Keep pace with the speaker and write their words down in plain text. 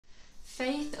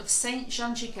Faith of St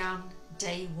Jeanne Jugan,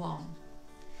 Day 1.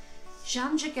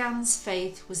 Jeanne Jugan's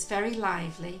faith was very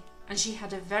lively, and she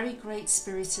had a very great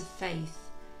spirit of faith.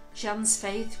 Jeanne's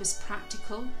faith was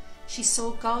practical. She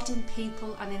saw God in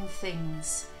people and in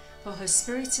things, for her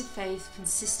spirit of faith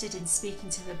consisted in speaking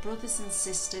to her brothers and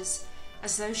sisters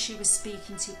as though she was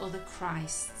speaking to other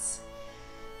Christs.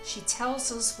 She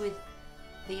tells us with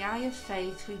the eye of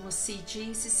faith we must see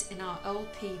Jesus in our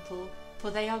old people, for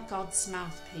they are God's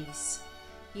mouthpiece.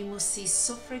 You must see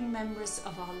suffering members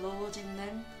of our Lord in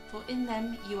them, for in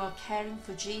them you are caring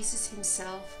for Jesus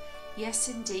himself. Yes,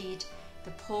 indeed,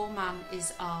 the poor man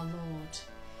is our Lord.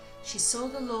 She saw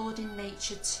the Lord in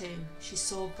nature too. She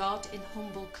saw God in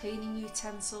humble cleaning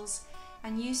utensils,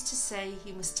 and used to say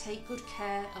you must take good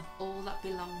care of all that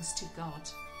belongs to God.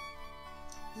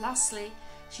 Lastly,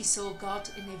 she saw God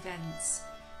in events.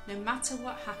 No matter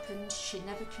what happened, she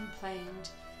never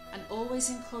complained, and always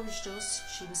encouraged us.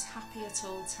 She was happy at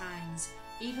all times,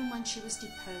 even when she was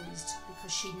deposed,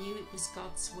 because she knew it was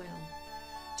God's will.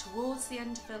 Towards the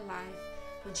end of her life,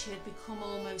 when she had become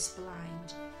almost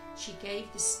blind, she gave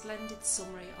this splendid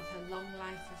summary of her long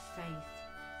life of faith.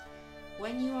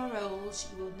 When you are old,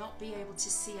 you will not be able to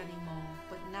see anymore,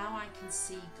 but now I can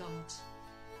see God.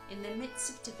 In the midst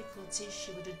of difficulties,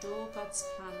 she would adore God's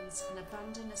plans and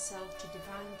abandon herself to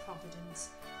divine providence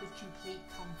with complete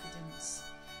confidence.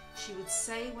 She would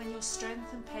say, when your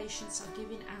strength and patience are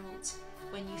giving out,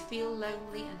 when you feel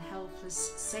lonely and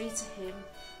helpless, say to him,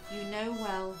 you know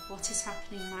well what is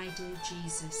happening, my dear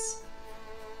Jesus.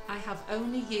 I have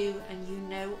only you, and you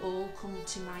know all come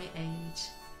to my aid.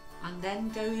 And then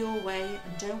go your way,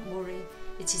 and don't worry,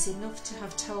 it is enough to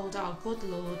have told our good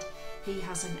Lord he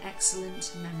has an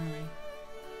excellent memory.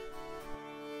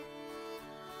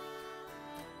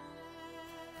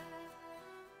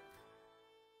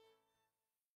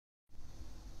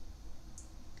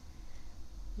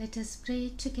 Let us pray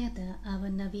together our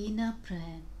Novena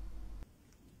prayer.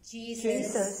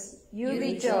 Jesus, you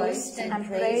rejoiced and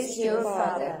praised your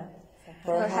Father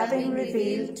for having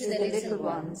revealed to the little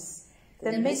ones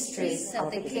the mysteries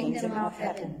of the kingdom of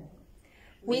heaven.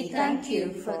 We thank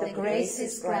you for the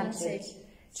graces granted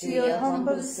to your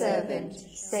humble servant,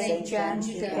 St Jeanne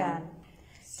Jugan,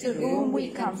 to whom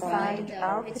we confide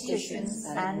our petitions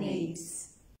and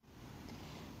needs.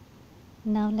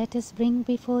 Now let us bring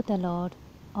before the Lord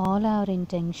all our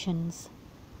intentions.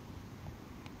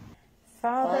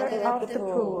 Father of the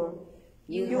poor,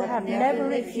 you have never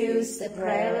refused the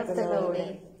prayer of the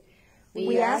lowly.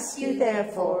 We ask you,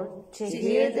 therefore, to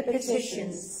hear the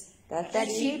petitions that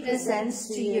she presents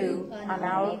to you on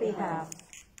our behalf.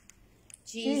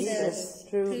 Jesus,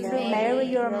 through Mary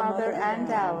your mother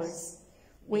and ours,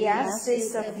 we ask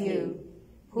this of you,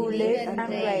 who live and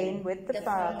reign with the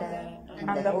Father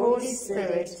and the Holy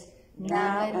Spirit,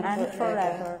 now and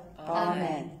forever.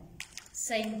 Amen.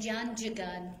 St Jeanne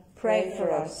Jugan, pray for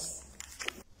us.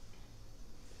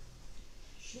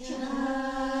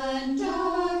 Jeanne,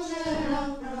 daughter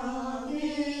of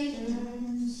providence,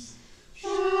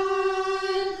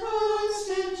 shine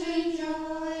constant in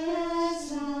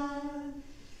joyous love,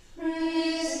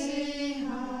 raising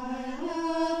high a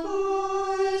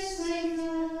voice that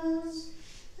fills,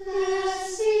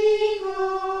 blessing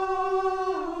God,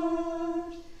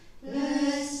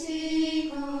 blessing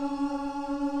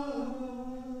God.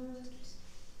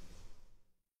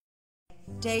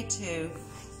 Day 2.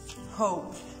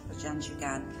 Hope for Jeanne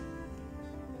Jugan.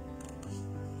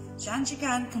 Jeanne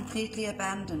Jugan completely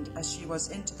abandoned as she was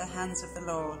into the hands of the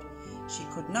Lord. She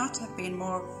could not have been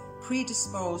more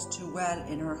predisposed to well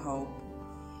in her hope.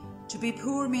 To be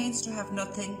poor means to have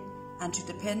nothing and to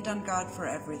depend on God for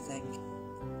everything.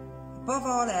 Above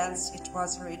all else, it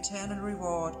was her eternal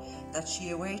reward that she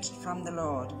awaited from the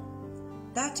Lord.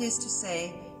 That is to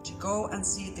say, to go and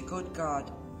see the good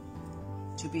God.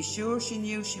 To be sure, she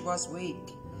knew she was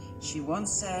weak. She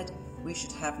once said, we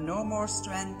should have no more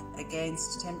strength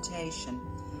against temptation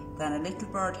than a little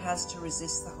bird has to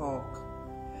resist the hawk.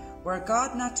 Were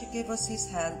God not to give us his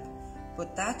help,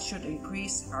 but that should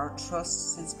increase our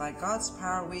trust, since by God's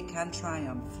power we can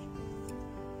triumph.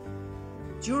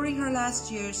 During her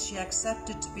last years, she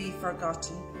accepted to be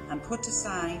forgotten and put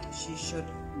aside. She should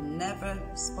never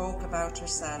spoke about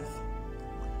herself.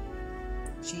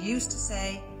 She used to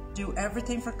say, do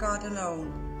everything for God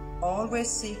alone. Always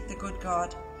seek the good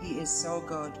God, he is so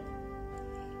good.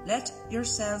 Let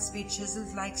yourselves be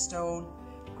chiseled like stone,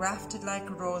 grafted like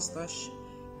a rosebush,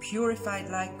 purified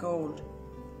like gold.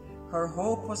 Her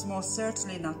hope was most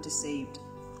certainly not deceived.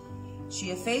 She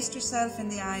effaced herself in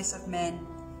the eyes of men,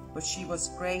 but she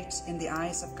was great in the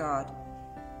eyes of God,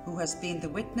 who has been the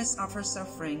witness of her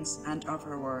sufferings and of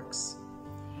her works.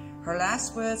 Her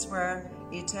last words were,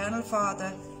 "Eternal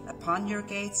Father, upon your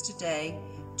gates today,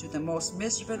 to the most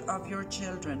miserable of your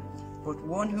children, but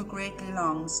one who greatly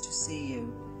longs to see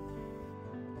you."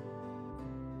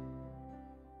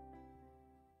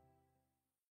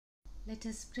 Let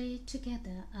us pray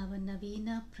together our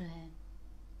Novena prayer.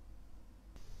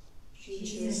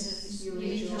 Jesus, you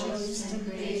rejoiced and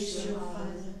praised your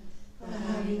Father for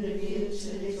having revealed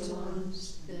to little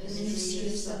ones the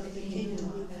mysteries of the kingdom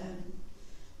of heaven.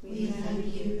 We thank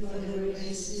you for the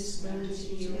graces granted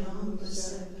to your humble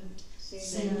servant,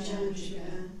 St Jeanne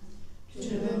Jugan, to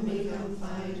whom we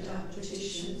confide our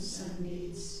petitions and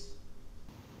needs.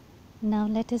 Now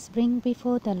let us bring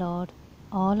before the Lord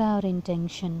all our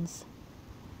intentions.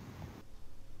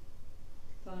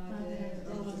 Father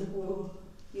of the poor,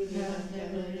 you have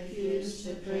never refused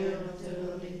the prayer of the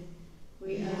lowly.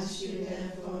 We ask you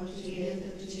therefore to hear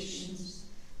the petitions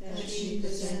that she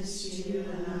presents to you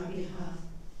on our behalf.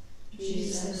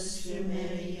 Jesus, through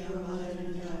Mary, your mother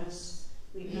and ours,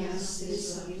 we ask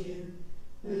this of you,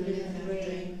 who live and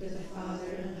reign with the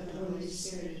Father and the Holy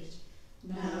Spirit,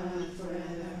 now and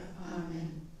forever.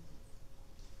 Amen.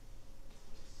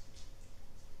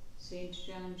 St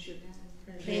Jeanne Jugan,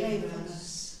 Pray for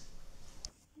us.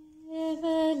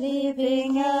 Ever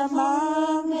living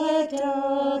among her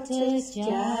daughters,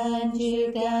 Jeanne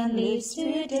Jugan lives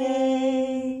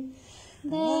today.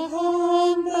 The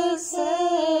humble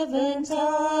servant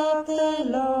of the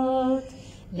Lord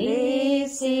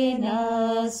lives in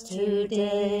us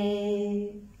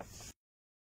today.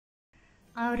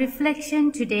 Our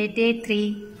reflection today, day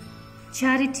 3,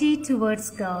 Charity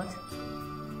towards God.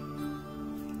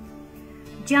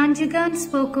 Jeanne Jugan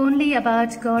spoke only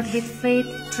about God with faith,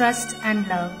 trust and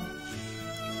love.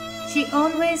 She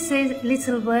always said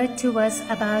little word to us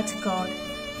about God.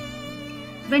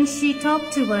 When she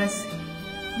talked to us,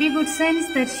 we would sense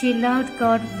that she loved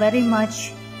God very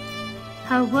much.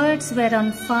 Her words were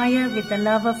on fire with the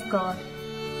love of God.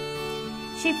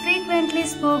 She frequently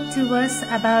spoke to us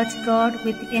about God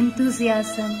with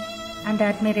enthusiasm and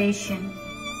admiration.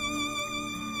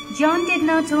 John did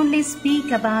not only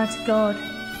speak about God,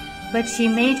 but she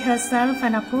made herself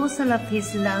an apostle of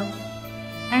his love,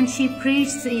 and she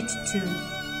preached it too.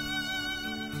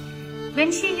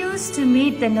 When she used to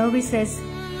meet the novices,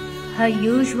 her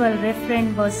usual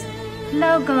refrain was,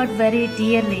 "Love God very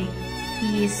dearly,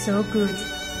 He is so good."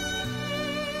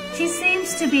 She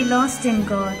seems to be lost in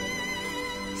God.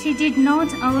 She did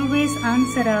not always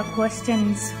answer our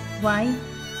questions. Why?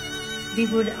 We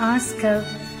would ask her,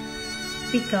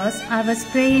 "Because I was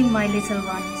praying, my little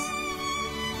ones."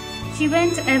 She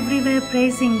went everywhere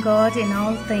praising God in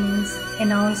all things,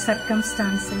 in all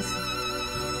circumstances.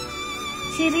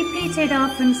 She repeated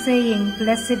often saying,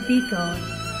 "Blessed be God."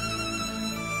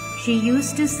 She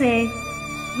used to say,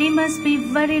 "We must be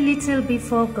very little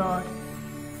before God.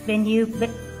 When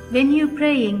you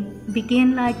praying,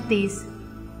 begin like this.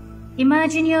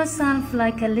 Imagine yourself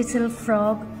like a little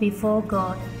frog before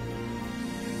God."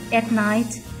 At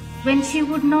night, when she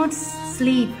would not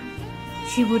sleep,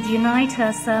 she would unite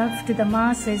herself to the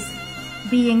masses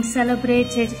being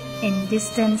celebrated in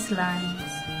distant lands.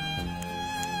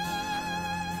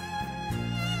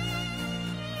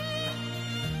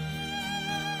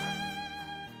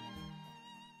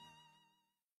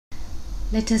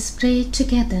 Let us pray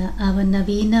together our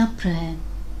Novena prayer.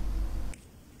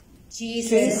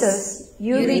 Jesus,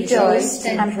 you rejoiced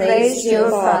and praised your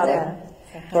Father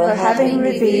for having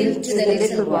revealed to the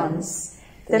little ones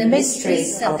the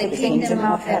mysteries of the kingdom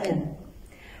of heaven.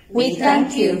 We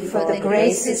thank you for the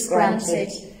graces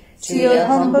granted to your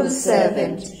humble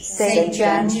servant, St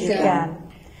Jeanne Jugan,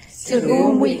 to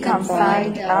whom we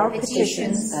confide our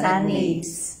petitions and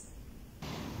needs.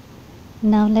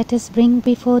 Now let us bring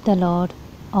before the Lord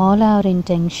all our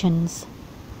intentions.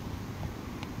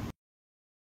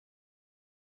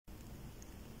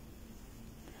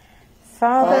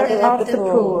 Father of the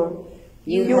poor,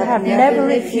 you have never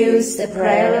refused the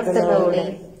prayer of the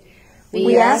lowly.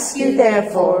 We ask you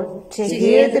therefore to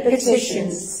hear the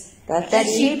petitions that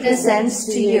she presents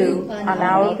to you on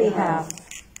our behalf.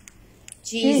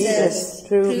 Jesus,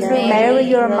 through Mary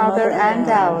your mother and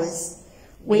ours,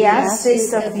 we ask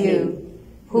this of you,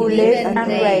 who live and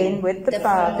reign with the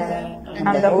Father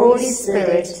and the Holy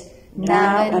Spirit,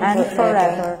 now and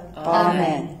forever.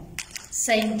 Amen.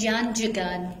 St Jeanne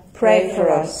Jugan, Pray for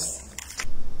us.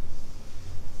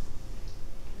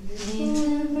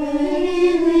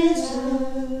 Very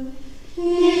little,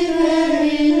 be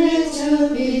very little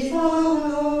before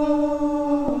God.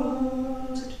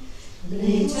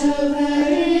 Little,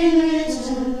 very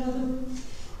little,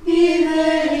 be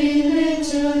very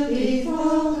little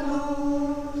before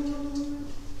God.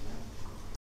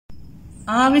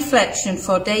 Our reflection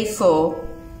for day 4,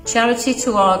 charity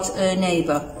towards her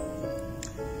neighbour.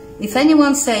 If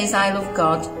anyone says, I love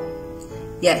God,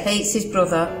 yet hates his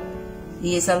brother,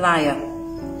 he is a liar.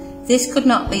 This could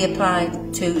not be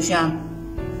applied to Jeanne.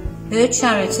 Her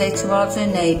charity towards her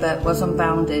neighbour was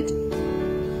unbounded.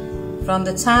 From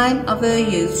the time of her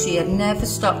youth she had never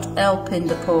stopped helping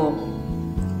the poor.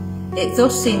 It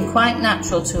thus seemed quite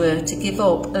natural to her to give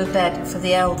up her bed for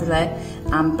the elderly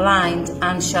and blind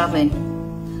and shaven.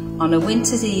 On a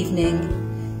winter's evening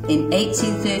in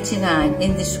 1839,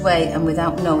 in this way and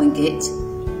without knowing it,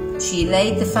 she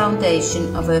laid the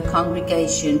foundation of her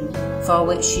congregation, for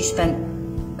which she spent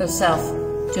herself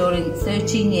during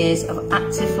 13 years of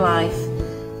active life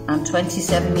and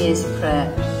 27 years of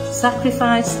prayer,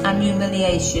 sacrifice and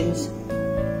humiliations.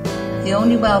 The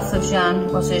only wealth of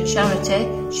Jeanne was her charity.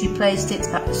 She placed it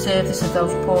at the service of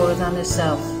those poorer than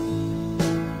herself.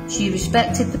 She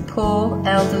respected the poor,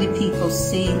 elderly people,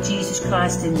 seeing Jesus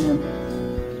Christ in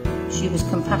them. She was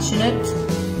compassionate,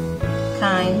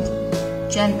 kind,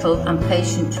 gentle and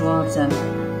patient towards them.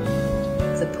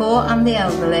 The poor and the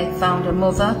elderly found a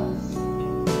mother,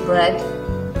 bread,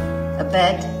 a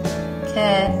bed,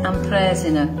 care and prayers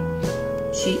in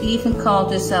her. She even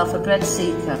called herself a bread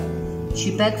seeker.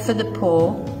 She begged for the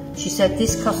poor. She said,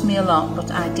 this cost me a lot,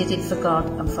 but I did it for God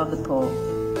and for the poor.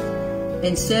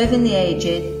 In serving the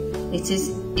aged, it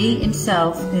is He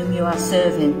Himself whom you are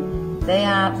serving. They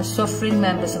are the suffering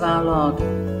members of our Lord.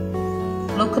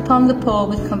 Look upon the poor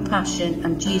with compassion,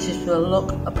 and Jesus will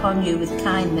look upon you with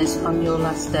kindness on your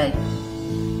last day.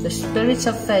 The spirit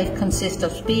of faith consists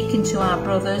of speaking to our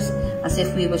brothers as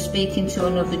if we were speaking to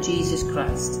another Jesus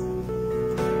Christ.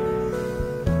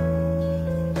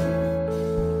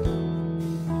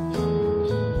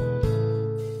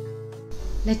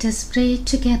 Let us pray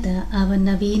together our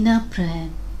Novena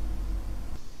prayer.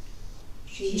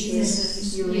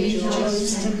 Jesus, you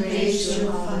rejoiced and praised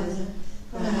your Father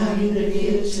for having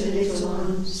revealed to little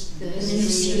ones the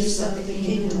mysteries of the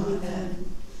kingdom of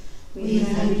heaven. We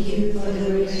thank you for the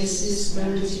graces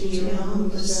granted to your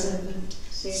humble servant,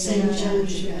 St Jeanne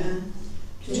Jugan,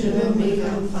 to whom we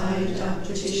confide our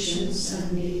petitions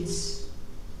and needs.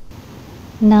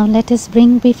 Now let us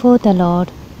bring before the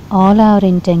Lord all our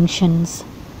intentions.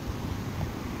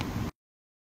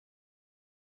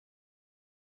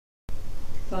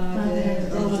 Father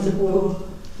of the poor,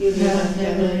 you have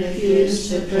never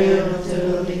refused the prayer of the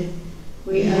lowly.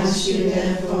 We ask you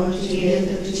therefore to hear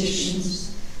the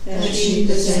petitions that she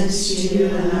presents to you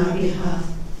on our behalf.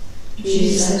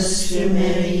 Jesus, through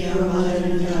Mary, your mother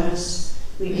and ours,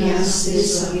 we ask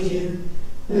this of you,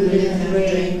 who live and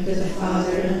reign with the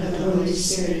Father and the Holy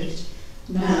Spirit,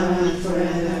 now and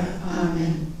forever.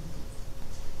 Amen.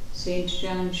 St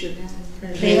Jeanne Jugan,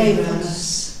 Pray for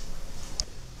us.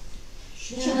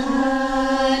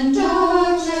 Jeanne,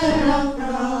 daughter of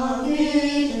providence,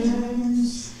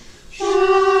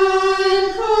 shine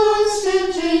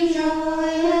constant in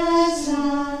joyous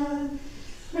love,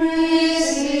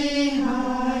 raising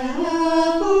high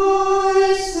her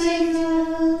voice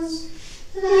signals,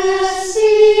 bless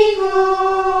thee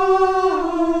God,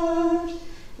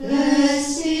 bless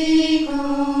thee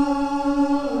God.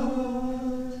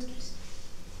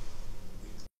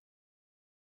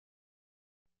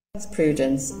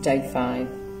 Prudence, Day 5.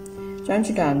 Jeanne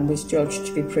Jugan was judged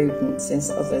to be prudent since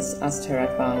others asked her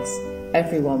advice.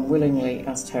 Everyone willingly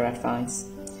asked her advice.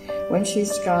 When she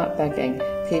used to go out begging,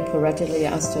 people readily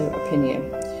asked her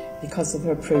opinion because of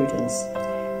her prudence.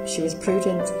 She was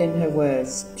prudent in her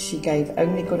words. She gave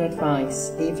only good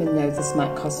advice, even though this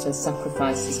might cost her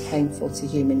sacrifices painful to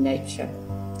human nature.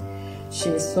 She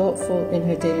was thoughtful in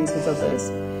her dealings with others.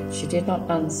 She did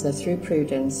not answer through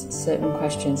prudence certain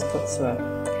questions put to her.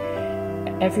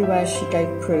 Everywhere she gave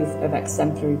proof of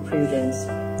exemplary prudence.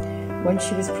 When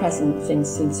she was present, things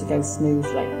seemed to go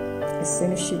smoothly. As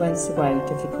soon as she went away,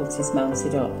 difficulties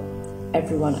mounted up,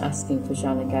 everyone asking for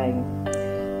Jeanne again.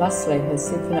 Lastly, her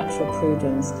supernatural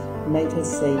prudence made her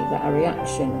see that a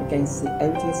reaction against the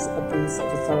odious abuse of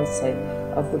authority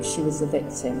of which she was a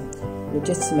victim,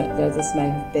 legitimate though this may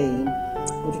have been,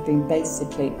 would have been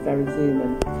basically very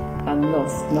human, and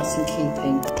thus not in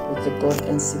keeping with the good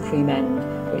and supreme end,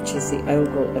 which is the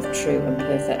ogle of true and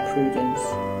perfect prudence.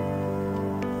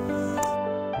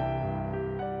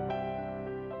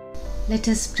 Let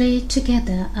us pray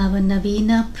together our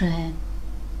Novena prayer.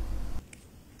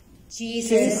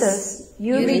 Jesus,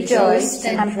 you rejoiced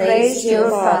and praised your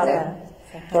Father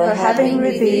for having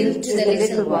revealed to the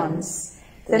little ones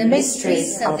the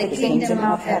mysteries of the kingdom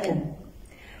of heaven.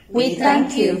 We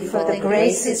thank you for the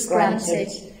graces granted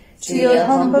to your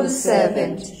humble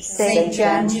servant, St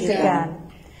Jeanne Jugan,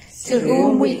 to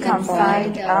whom we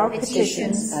confide our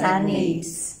petitions and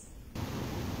needs.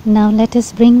 Now let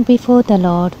us bring before the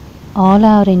Lord all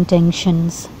our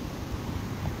intentions.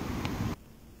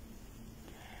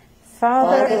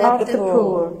 Father of the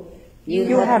poor,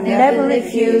 you have never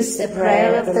refused the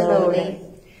prayer of the lowly.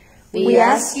 We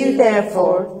ask you,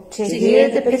 therefore, to hear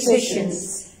the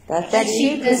petitions that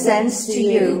she presents to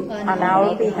you on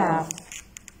our behalf.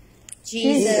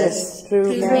 Jesus,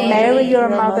 through Mary your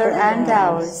mother and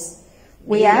ours,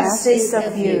 we ask this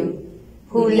of you,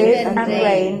 who live and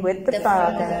reign with the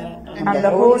Father and the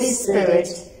Holy Spirit,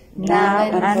 now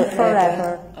and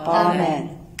forever.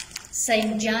 Amen.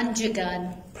 St Jeanne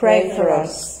Jugan, Pray for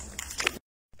us.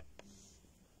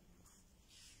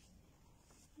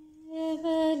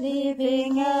 Ever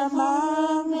living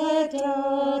among her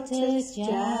daughters,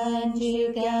 Jeanne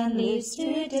Jugan lives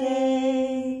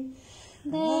today.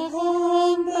 The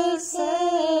humble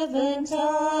servant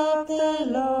of the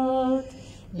Lord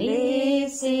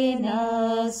lives in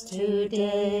us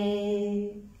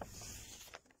today.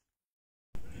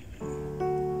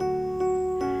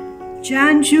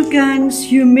 Jeanne Jugan's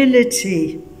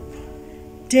Humility,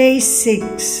 Day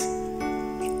 6.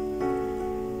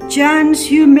 Jeanne's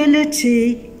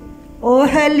humility, or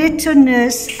her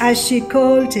littleness as she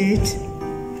called it,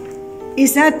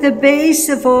 is at the base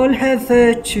of all her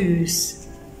virtues.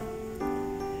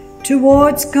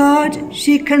 Towards God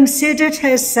she considered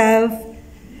herself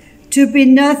to be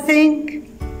nothing,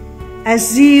 a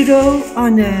zero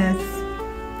on earth.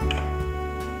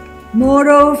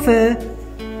 Moreover,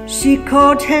 she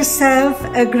called herself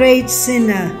a great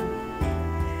sinner,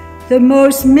 the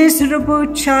most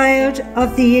miserable child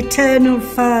of the Eternal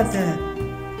Father.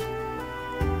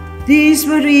 These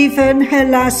were even her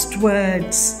last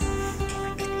words.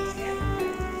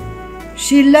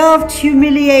 She loved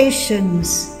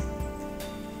humiliations,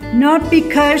 not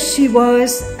because she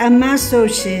was a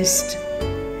masochist,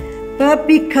 but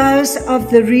because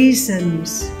of the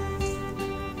reasons.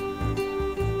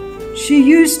 She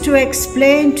used to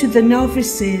explain to the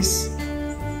novices,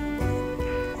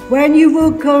 when you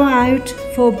will go out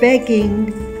for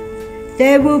begging,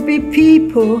 there will be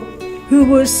people who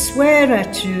will swear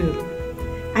at you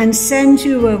and send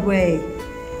you away.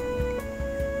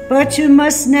 But you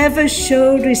must never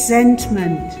show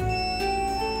resentment.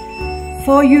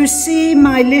 For you see,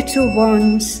 my little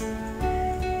ones,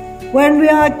 when we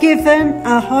are given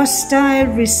a hostile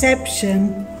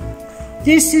reception,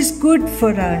 this is good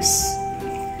for us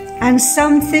and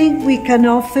something we can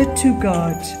offer to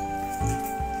God.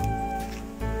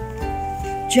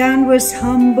 Jeanne was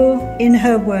humble in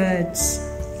her words,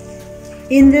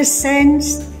 in the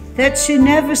sense that she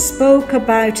never spoke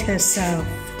about herself.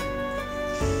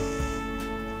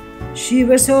 She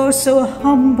was also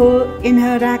humble in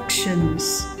her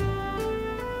actions.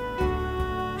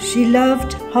 She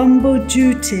loved humble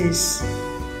duties.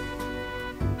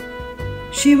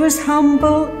 She was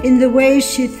humble in the way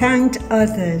she thanked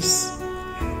others.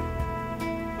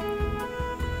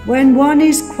 When one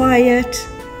is quiet,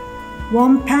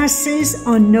 one passes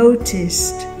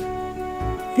unnoticed.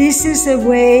 This is a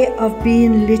way of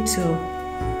being little.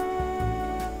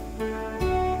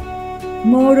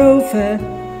 Moreover,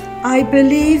 I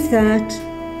believe that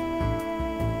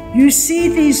you see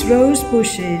these rose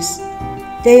bushes,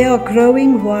 they are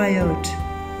growing wild.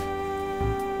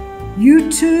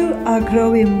 You too are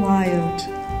growing wild.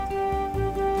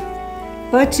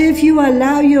 But if you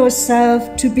allow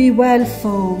yourself to be well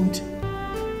formed,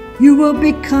 you will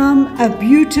become a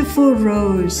beautiful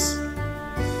rose,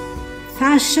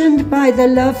 fashioned by the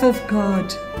love of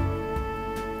God.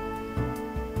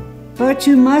 But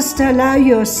you must allow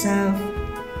yourself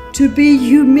to be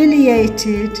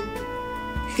humiliated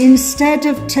instead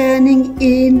of turning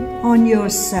in on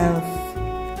yourself.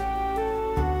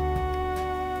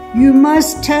 You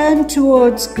must turn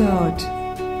towards God.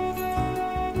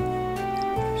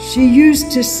 She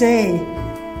used to say,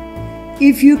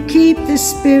 if you keep the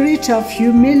spirit of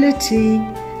humility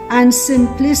and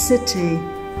simplicity,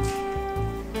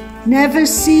 never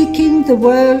seeking the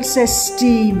world's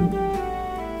esteem,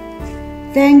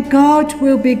 then God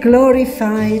will be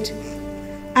glorified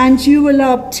and you will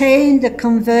obtain the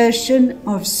conversion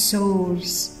of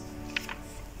souls.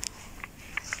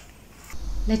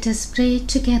 Let us pray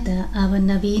together our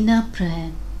Novena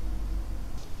prayer.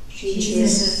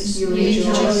 Jesus, you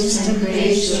rejoiced and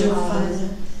praised your Father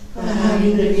for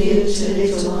having revealed to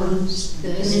little ones the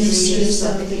mysteries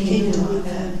of the kingdom of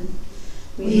heaven.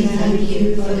 We thank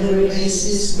you for the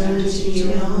graces granted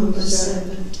your humble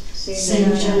servant,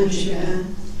 St Jeanne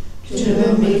Jugan, to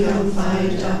whom we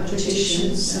confide our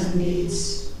petitions and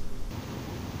needs.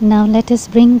 Now let us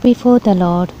bring before the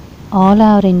Lord all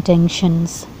our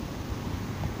intentions.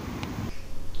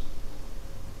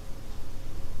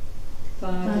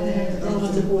 Father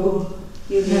of the poor,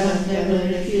 you have never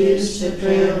refused the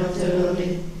prayer of the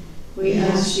lowly. We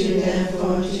ask you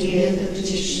therefore to hear the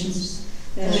petitions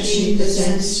that she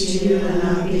presents to you on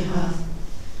our behalf.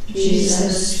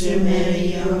 Jesus, through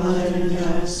Mary, your mother and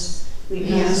ours,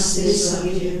 we ask this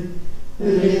of you, who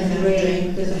live and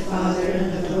reign with the Father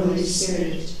and the Holy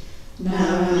Spirit,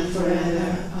 now and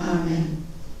forever. Amen.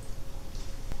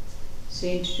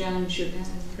 St Jeanne Jugan,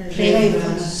 Pray for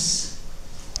us.